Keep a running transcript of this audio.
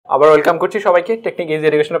আবার ওয়েলকাম করছি সবাইকে টেকনিক ইজি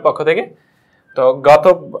এডুকেশনের পক্ষ থেকে। তো গত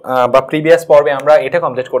বা প্রিভিয়াস পর্বে আমরা এটা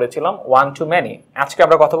কমপ্লিট করেছিলাম ওয়ান টু মেনি। আজকে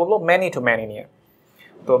আমরা কথা বলবো মেনি টু মেনি নিয়ে।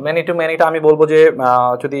 তো মেনি টু মেনিটা আমি বলবো যে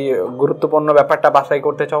যদি গুরুত্বপূর্ণ ব্যাপারটা বাছাই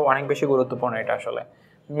করতে চাও, অনেক বেশি গুরুত্বপূর্ণ এটা আসলে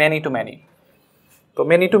মেনি টু মেনি। তো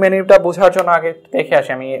মেনি টু মেনিটা বোঝার জন্য আগে দেখে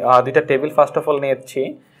আসি। আমি দুইটা টেবিল ফার্স্ট অফ অল নিয়েছি।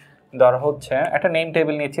 ধর হচ্ছে একটা নেম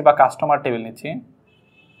টেবিল নিচ্ছি বা কাস্টমার টেবিল নিচ্ছি।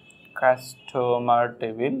 Customer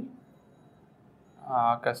table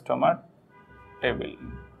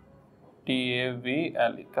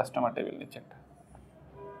TAVLE customer table নিচ্ছে একটা।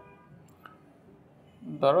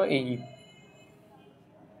 ধরো এই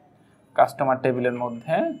কাস্টমার টেবিলের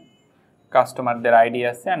মধ্যে কাস্টমারদের আইডি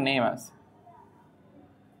আছে আর নেম আছে।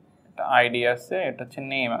 এটা আইডি আছে, এটা হচ্ছে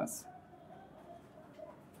নেম আছে।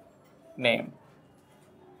 নেম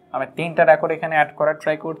আমি তিনটা রেকর্ড এখানে অ্যাড করার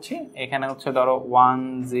ট্রাই করছি। এখানে হচ্ছে ধরো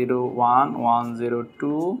 101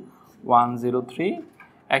 102 103।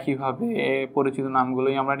 একইভাবে পরিচিত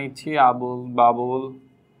নামগুলোই আমরা নিচ্ছি। আবুল, বাবুল,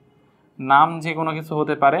 নাম যে কোনো কিছু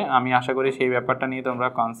হতে পারে। আমি আশা করি সেই ব্যাপারটা নিয়ে তোমরা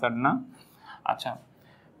কনসার্ন না। আচ্ছা,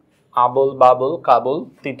 আবুল, বাবুল, কাবুল,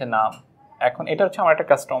 তিনটে নাম। এখন এটা হচ্ছে আমার একটা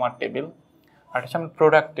কাস্টমার টেবিল, আর এটা হচ্ছে আমার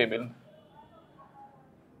product table.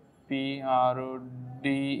 PRODUCT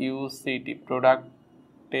product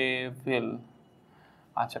table.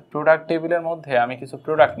 আচ্ছা, প্রোডাক্ট টেবিলের মধ্যে আমি কিছু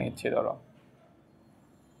প্রোডাক্ট নিচ্ছি। ধরো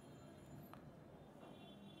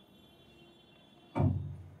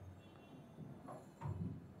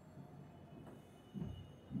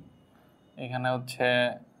এখানে হচ্ছে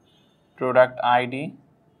প্রোডাক্ট আইডি,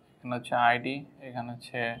 এখানে হচ্ছে আইডি, এখানে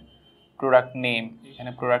হচ্ছে প্রোডাক্ট নেম। এখানে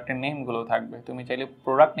প্রোডাক্টের নেমগুলো থাকবে। তুমি চাইলে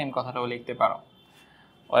প্রোডাক্ট নেম কথাটাও লিখতে পারো।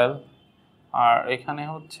 ওয়েল, আর এখানে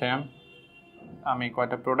হচ্ছে আমি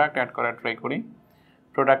কয়টা প্রোডাক্ট অ্যাড করার ট্রাই করি।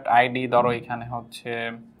 প্রোডাক্ট আইডি ধরো এখানে হচ্ছে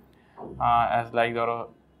অ্যাজ লাইক ধরো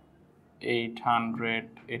 800,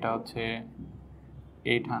 এটা হচ্ছে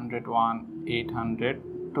 801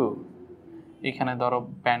 802। এখানে ধরো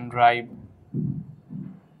pen drive,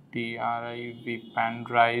 DRIV pen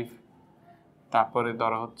drive. তারপরে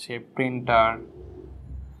ধরো হচ্ছে প্রিন্টার,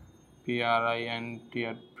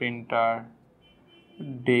 PRINTR প্রিন্টার,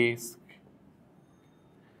 ডেস্ক।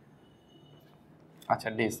 আচ্ছা,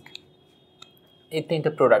 ডেস্ক। এই তিনটে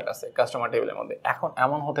প্রোডাক্ট আছে কাস্টমার টেবিলের মধ্যে। এখন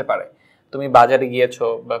এমন হতে পারে তুমি বাজারে গিয়েছো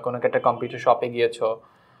বা কোনো একটা কম্পিউটার শপে গিয়েছো,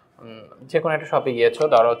 যে কোনো একটা শপে গিয়েছো।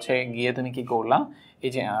 ধরো হচ্ছে গিয়ে তুমি কি করলা, এই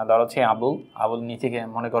যে ধরো হচ্ছে আবুল নিজেকে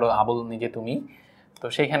মনে করো আবুল নিজে তুমি। তো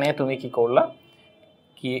সেখানে তুমি কি করলা,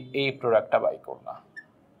 কি এই প্রোডাক্টটা বাই করলা।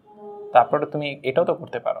 তারপরে তুমি এটাও তো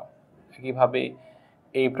করতে পারো, একইভাবে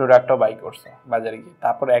এই প্রোডাক্টটাও বাই করছো বাজারে গিয়ে।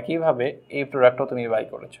 তারপর একইভাবে এই প্রোডাক্টটাও তুমি বাই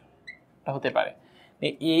করেছো। এটা হতে পারে।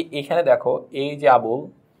 এখানে দেখো এই যে আবুল,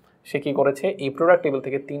 সে কি করেছে, এই প্রোডাক্ট টেবিল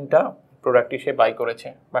থেকে তিনটা প্রোডাক্টই সে বাই করেছে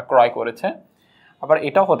বা ক্রয় করেছে। আবার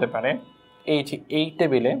এটাও হতে পারে এই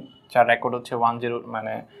টেবিলে যার রেকর্ড হচ্ছে 10,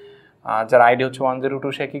 মানে যার আইডি হচ্ছে 102,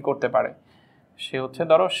 সে কি করতে পারে, সে হচ্ছে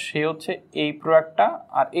ধরো সে হচ্ছে এই প্রোডাক্টটা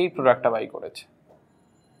আর এই প্রোডাক্টটা বাই করেছে।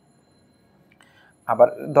 আবার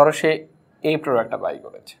ধরো সে এই প্রোডাক্টটা বাই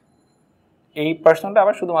করেছে, এই পার্সনটা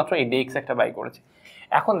আবার শুধুমাত্র এই ডেস্ক একটা বাই করেছে।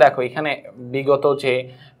 এখন দেখো এখানে বিগত যে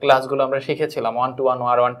ক্লাসগুলো আমরা শিখেছিলাম 1 to 1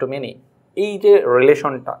 আর 1 to many, এই যে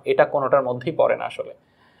রিলেশনটা এটা কোনোটার মধ্যেই পড়ে না আসলে।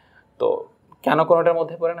 তো কেন কোনোটার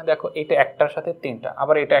মধ্যে পড়ে না, দেখো এটা একটার সাথে তিনটা,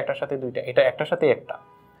 আবার এটা একটার সাথে দুইটা, এটা একটার সাথে একটা,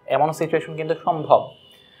 এমন সিচুয়েশন কিন্তু সম্ভব।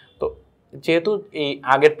 তো যেহেতু এই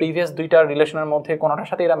আগের প্রিভিয়াস দুইটা রিলেশনের মধ্যে কোনোটার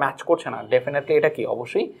সাথে এরা ম্যাচ করছে না, ডেফিনেটলি এটা কি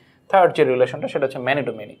অবশ্যই থার্ড যে রিলেশনটা সেটা হচ্ছে মেনি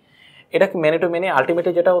টু মেনি। এটা কি মেনি টু মেনি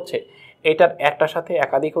আলটিমেটলি যেটা হচ্ছে এটার একটার সাথে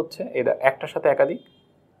একাধিক হচ্ছে, এটা একটার সাথে একাধিক,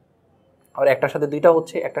 আর একটার সাথে দুইটা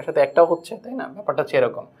হচ্ছে, একটার সাথে একটাও হচ্ছে, তাই না? ব্যাপারটা হচ্ছে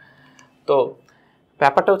এরকম। তো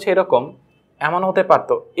ব্যাপারটা হচ্ছে এরকম, এমন হতে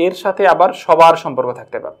পারতো এর সাথে আবার সবার সম্পর্ক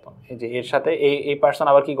থাকতে পারতো। এই যে এর সাথে এই পার্সন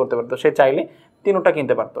আবার কি করতে পারতো, সে চাইলে তিনটা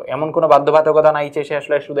কিনতে পারতো। এমন কোনো বাধ্যবাধকতা নাই যে সে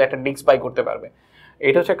আসলে শুধু একটা ডিস্ক বাই করতে পারবে।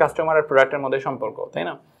 এটা হচ্ছে কাস্টমার আর প্রোডাক্টের মধ্যে সম্পর্ক, তাই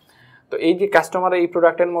না? তো এই যে কাস্টমার এই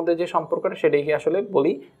প্রোডাক্টের মধ্যে যে সম্পর্কটা সেটাকে আসলে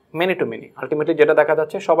বলি মেনি টু মেনি। আলটিমেটলি যেটা দেখা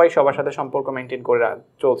যাচ্ছে সবাই সবার সাথে সম্পর্ক মেনটেন করে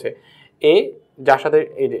চলছে। যার সাথে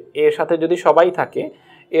এই যে এর সাথে যদি সবাই থাকে,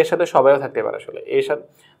 এর সাথে সবাইও থাকতে পারে আসলে এর সাথে।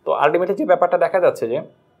 তো আলটিমেটলি যে ব্যাপারটা দেখা যাচ্ছে যে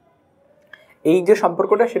এই যে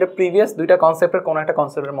সম্পর্কটা সেটা প্রিভিয়াস দুইটা কনসেপ্টের কোনো একটা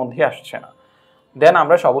কনসেপ্টের মধ্যে আসছে না। দেন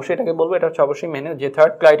আমরা অবশ্যই এটাকে বলবো এটা হচ্ছে অবশ্যই মেনি, যে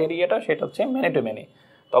থার্ড ক্রাইটেরিয়াটা সেটা হচ্ছে মেনি টু মেনি।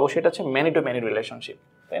 তো অবশ্যই এটা হচ্ছে মেনি টু মেনি রিলেশনশিপ,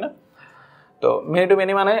 তাই না? তো মেনি টু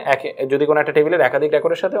মেনি মানে যদি কোনো একটা টেবিলের একাধিক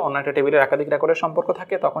রেকর্ডের সাথে অন্য একটা টেবিলের একাধিক রেকর্ডের সম্পর্ক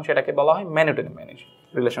থাকে তখন সেটাকে বলা হয় মেনি টু মেনি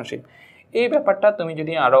রিলেশনশিপ। এই ব্যাপারটা তুমি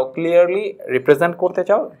যদি আরও ক্লিয়ারলি রিপ্রেজেন্ট করতে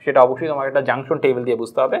চাও সেটা অবশ্যই তোমাকে একটা জাংশন টেবিল দিয়ে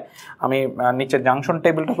বুঝতে হবে। আমি নিচে জাংশন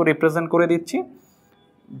টেবিলটাকে রিপ্রেজেন্ট করে দিচ্ছি।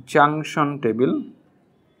 Junction table,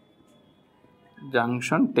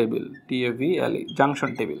 junction table, TABLE, junction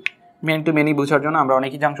table. Many two many বোঝার জন্য আমরা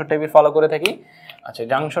অনেকেই জাংশন টেবিল ফলো করে থাকি। আচ্ছা,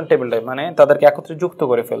 জাংশন টেবিলটা মানে তাদেরকে একত্রে যুক্ত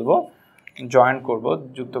করে ফেলবো, জয়েন করব,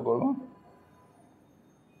 যুক্ত করব।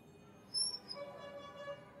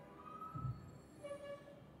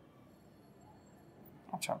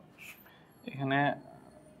 আচ্ছা,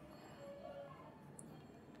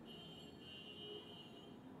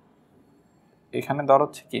 এখানে ধর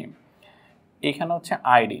হচ্ছে কি, এখানে হচ্ছে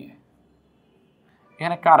আইডি,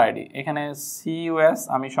 এখানে কার আইডি, এখানে CUS,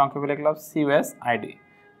 আমি সংক্ষেপে লিখলাম CUS আইডি,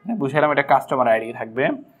 বুঝাইলাম এটা কাস্টমার আইডি থাকবে।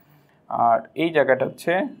 আর এই জায়গাটা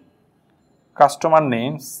হচ্ছে customer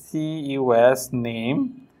name, CUS name,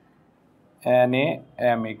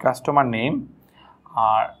 NAME, customer name.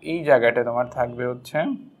 আর এই জায়গাটা তোমার থাকবে হচ্ছে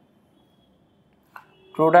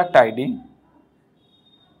product ID,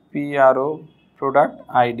 PRO, product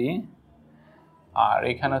ID. আর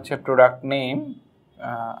এখানে হচ্ছে প্রোডাক্ট নেম,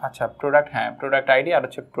 আচ্ছা প্রোডাক্ট, হ্যাঁ প্রোডাক্ট আইডি, আর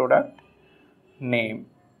হচ্ছে product name,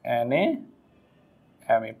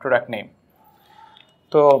 NAME, product name.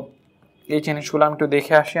 তো এই জিনিসগুলো আমি একটু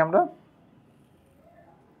দেখে আসি আমরা।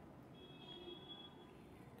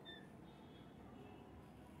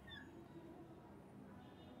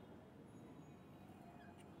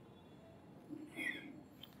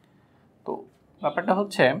 তো ব্যাপারটা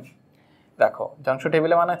হচ্ছে দেখো, জাংশন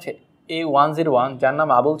টেবিলে মানে আছে A101, যার নাম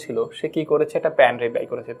আবুল ছিল, সে কি করেছে, একটা প্যান ড্রাইভ বাই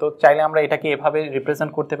করেছে। তো চাইলে আমরা এটাকে এভাবে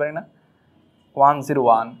রিপ্রেজেন্ট করতে পারি না,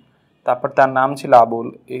 101, তারপর তার নাম ছিল আবুল,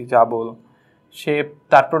 এই যে আবুল, সে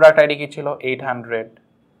তার প্রোডাক্ট আইডি কি ছিল 800,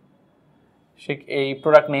 সে এই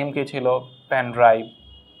প্রোডাক্ট নেম কি ছিল pan drive,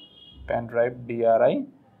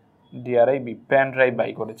 DRIB, pan drive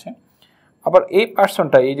by করেছে। আবার এই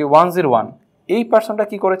পার্সনটা, এই যে 101, এই পার্সনটা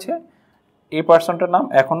কি করেছে, এই পার্সনটার নাম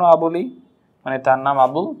এখনো আবুলই, মানে তার নাম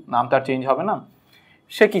আবুল, নাম তার চেঞ্জ হবে না।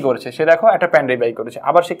 সে কি করেছে, সে দেখো একটা প্যান ড্রাইভ বাই করেছে।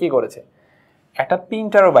 আবার সে কি করেছে, একটা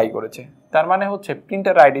প্রিন্টারও বাই করেছে। তার মানে হচ্ছে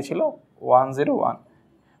প্রিন্টার আইডি ছিল 101,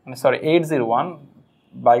 মানে সরি 801,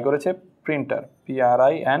 বাই করেছে প্রিন্টার,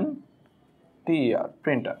 PRINTER,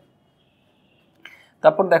 প্রিন্টার।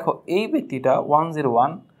 তারপর দেখো এই ব্যক্তিটা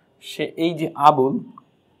 101, সে এই যে আবুল,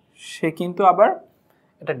 সে কিন্তু আবার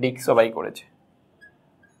একটা ডেস্কও বাই করেছে,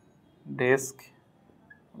 ডেস্ক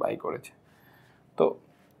বাই করেছে। তো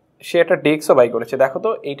সে একটা ডেস্কও বাই করেছে। দেখো তো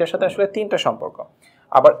এইটার সাথে আসলে তিনটা সম্পর্ক।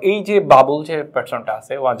 আবার এই যে বাবুল যে পার্সনটা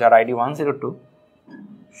আছে, যার আইডি 102,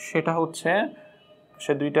 সেটা হচ্ছে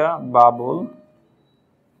সে দুইটা বাবুল,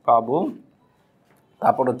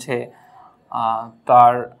 তারপর হচ্ছে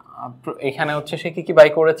তার এখানে হচ্ছে সে কি বাই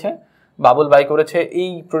করেছে, বাবুল বাই করেছে এই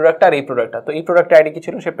প্রোডাক্টটা আর এই প্রোডাক্টটা। তো এই প্রোডাক্টের আইডি কি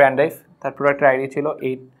ছিল, সে প্যান ড্রাইভ, তার প্রোডাক্টের আইডি ছিল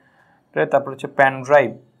 8, তারপর হচ্ছে pan drive,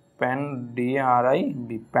 DRIB,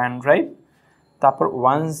 pan drive, তারপর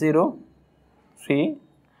 103,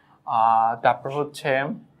 তারপর হচ্ছে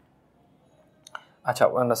আচ্ছা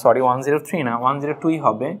সরি 103 না, 102ই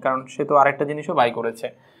হবে, কারণ সে তো আরেকটা জিনিসও বাই করেছে।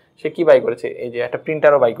 সে কি বাই করেছে, এই যে একটা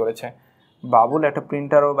প্রিন্টারও বাই করেছে, বাবুল একটা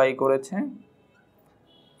প্রিন্টারও বাই করেছে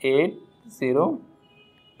 80,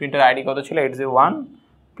 প্রিন্টার আইডি কত ছিল 801,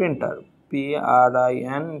 প্রিন্টার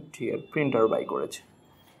PRINTER, প্রিন্টার বাই করেছে।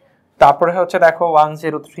 তারপরে হচ্ছে দেখো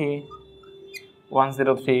 103,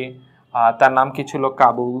 তার নাম কি ছিল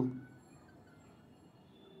কাবুল,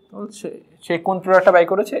 বলছে সে কোন প্রোডাক্টটা বাই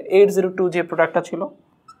করেছে, 802 যে প্রোডাক্টটা ছিল,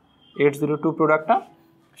 802 প্রোডাক্টটা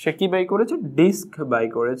সে কি বাই করেছে, ডিস্ক বাই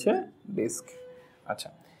করেছে, ডিস্ক। আচ্ছা,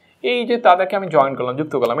 এই যে তাদেরকে আমি জয়েন করলাম,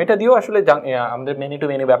 যুক্ত করলাম, এটা দিয়েও আসলে আমাদের মেনি টু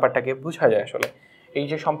মেনি ব্যাপারটাকে বোঝা যায়। আসলে এই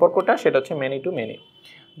যে সম্পর্কটা, সেটা হচ্ছে মেনি টু মেনি।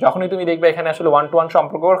 যখনই তুমি দেখবে এখানে আসলে 1 to 1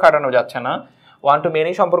 সম্পর্ক খাটানো যাচ্ছে না, 1 to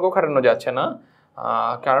many সম্পর্ক খাটানো যাচ্ছে না,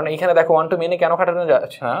 কারণ এখানে দেখো 1 to many কেন খাটানো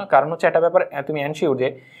যাচ্ছে না, কারণ হচ্ছে একটা ব্যাপার তুমি এনশিওর যে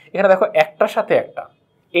এখানে দেখো একটার সাথে একটা,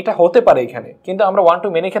 এটা হতে পারে এখানে, কিন্তু আমরা 1 to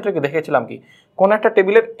many ক্ষেত্রে দেখেছিলাম কি, কোন একটা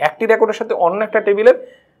টেবিলের একটি রেকর্ডের সাথে অন্য একটা টেবিলের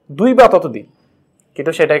 2 বা ততোধিক,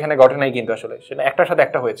 কিন্তু সেটা এখানে ঘটে নাই, কিন্তু আসলে সেটা একটার সাথে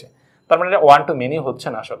একটা হয়েছে, তার মানে এটা 1 to many হচ্ছে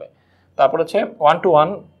না আসলে। তারপর হচ্ছে 1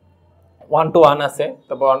 to 1 আছে,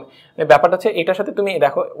 তারপর ব্যাপারটা হচ্ছে এটার সাথে তুমি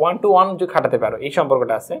দেখো 1 to 1 যে খাটাতে পারো, এই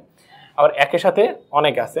সম্পর্কটা আছে। আবার একের সাথে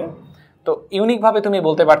অনেক আছে, তো ইউনিকভাবে তুমি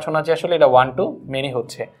বলতে পারছো না যে আসলে এটা 1 to many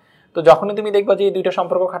হচ্ছে। তো যখনই তুমি দেখবা যে এই দুইটা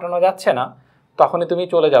সম্পর্ক খাটানো যাচ্ছে না, তখনই তুমি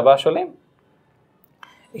চলে যাবা আসলে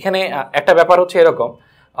এখানে। একটা ব্যাপার হচ্ছে এরকম,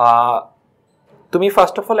 তুমি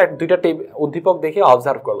ফার্স্ট অফ অল দুইটা উদ্দীপক দেখে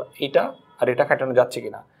অবজার্ভ করবা, এটা আর এটা খাটানো যাচ্ছে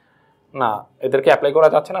কিনা, না এদেরকে অ্যাপ্লাই করা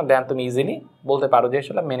যাচ্ছে না, দেন তুমি ইজিলি বলতে পারো যে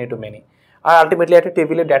আসলে মেনি টু মেনি। আর আলটিমেটলি একটা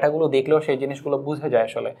টেবিলের ডাটাগুলো দেখলেও সেই জিনিসগুলো বুঝে যায়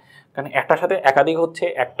আসলে, কারণ একটার সাথে একাধিক হচ্ছে,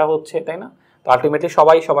 একটা হচ্ছে, তাই না? তো আলটিমেটলি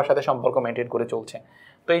সবাই সবার সাথে সম্পর্ক মেনটেন করে চলছে।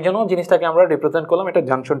 তো এই জন্য জিনিসটাকে আমরা রিপ্রেজেন্ট করলাম একটা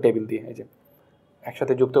জাংশন টেবিল দিয়ে, এই যে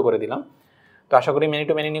একসাথে যুক্ত করে দিলাম। তো আশা করি মেনি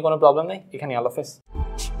টু মেনি নিয়ে কোনো প্রবলেম নেই। এখানে আল্লাহ হাফেজ।